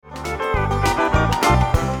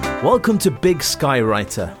Welcome to Big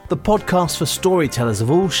Skywriter, the podcast for storytellers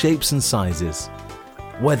of all shapes and sizes.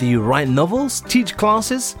 Whether you write novels, teach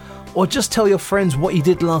classes, or just tell your friends what you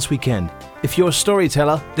did last weekend, if you're a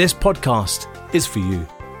storyteller, this podcast is for you.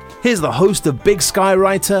 Here's the host of Big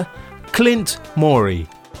Skywriter, Clint Morey.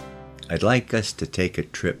 I'd like us to take a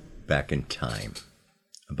trip back in time,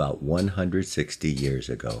 about 160 years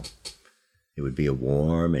ago. It would be a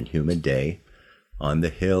warm and humid day. On the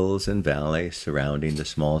hills and valleys surrounding the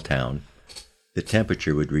small town, the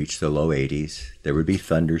temperature would reach the low 80s. There would be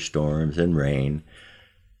thunderstorms and rain.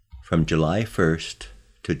 From July 1st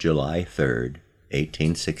to July 3rd,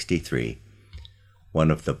 1863,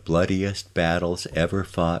 one of the bloodiest battles ever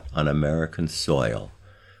fought on American soil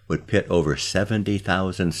would pit over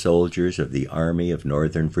 70,000 soldiers of the Army of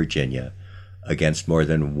Northern Virginia against more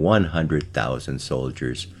than 100,000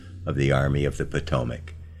 soldiers of the Army of the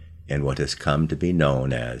Potomac, in what has come to be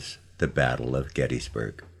known as the Battle of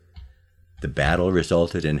Gettysburg. The battle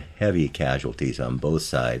resulted in heavy casualties on both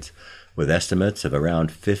sides, with estimates of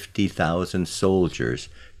around 50,000 soldiers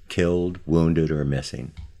killed, wounded, or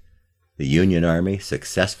missing. The Union Army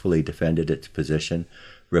successfully defended its position,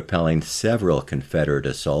 repelling several Confederate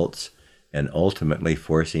assaults and ultimately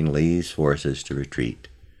forcing Lee's forces to retreat.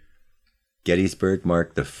 Gettysburg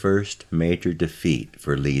marked the first major defeat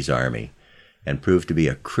for Lee's army and proved to be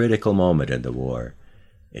a critical moment in the war.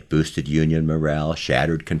 It boosted Union morale,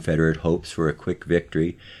 shattered Confederate hopes for a quick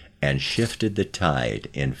victory, and shifted the tide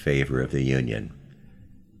in favor of the Union.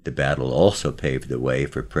 The battle also paved the way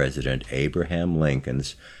for President Abraham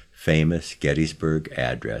Lincoln's famous Gettysburg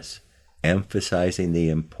Address, emphasizing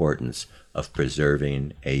the importance of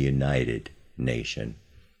preserving a united nation.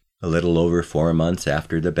 A little over 4 months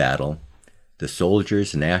after the battle, the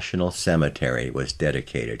Soldiers' National Cemetery was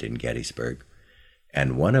dedicated in Gettysburg,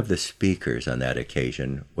 and one of the speakers on that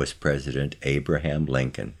occasion was President Abraham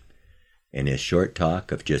Lincoln. In his short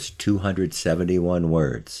talk of just 271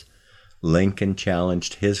 words, Lincoln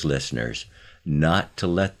challenged his listeners not to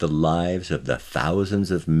let the lives of the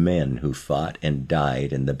thousands of men who fought and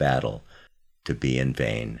died in the battle to be in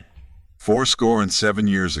vain. 7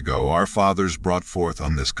 years ago, our fathers brought forth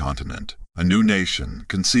on this continent a new nation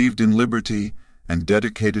conceived in liberty and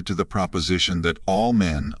dedicated to the proposition that all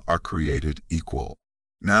men are created equal.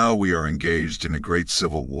 Now we are engaged in a great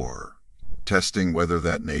civil war, testing whether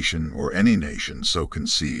that nation or any nation so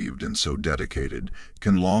conceived and so dedicated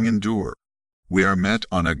can long endure. We are met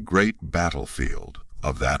on a great battlefield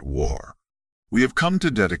of that war. We have come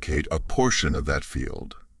to dedicate a portion of that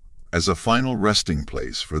field as a final resting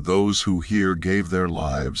place for those who here gave their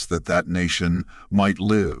lives that that nation might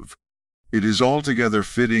live. It is altogether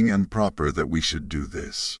fitting and proper that we should do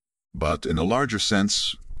this. But in a larger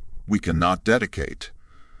sense, we cannot dedicate.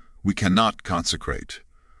 We cannot consecrate.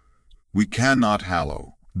 We cannot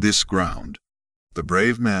hallow this ground. The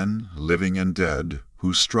brave men, living and dead,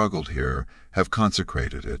 who struggled here, have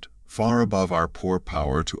consecrated it, far above our poor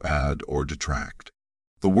power to add or detract.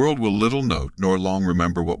 The world will little note nor long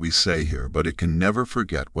remember what we say here, but it can never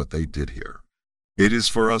forget what they did here. It is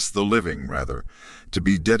for us, the living, rather, to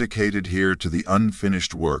be dedicated here to the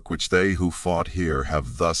unfinished work which they who fought here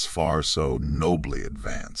have thus far so nobly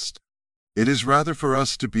advanced. It is rather for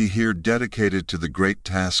us to be here dedicated to the great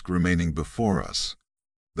task remaining before us,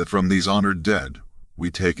 that from these honored dead we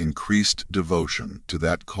take increased devotion to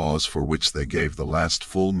that cause for which they gave the last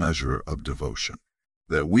full measure of devotion.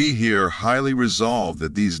 That we here highly resolve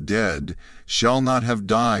that these dead shall not have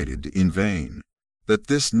died in vain, that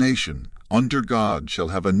this nation, under God, shall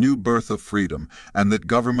have a new birth of freedom, and that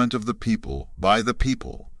government of the people, by the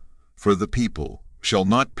people, for the people, shall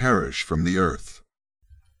not perish from the earth.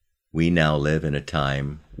 We now live in a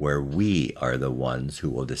time where we are the ones who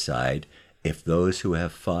will decide if those who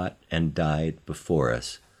have fought and died before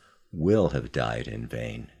us will have died in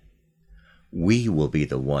vain. We will be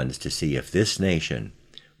the ones to see if this nation,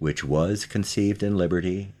 which was conceived in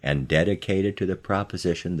liberty and dedicated to the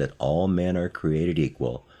proposition that all men are created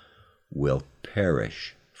equal, will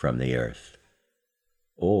perish from the earth.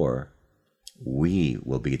 Or we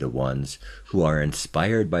will be the ones who are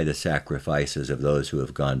inspired by the sacrifices of those who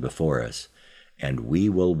have gone before us, and we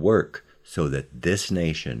will work so that this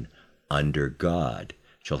nation, under God,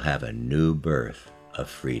 shall have a new birth of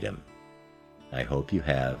freedom. I hope you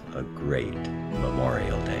have a great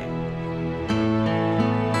Memorial Day.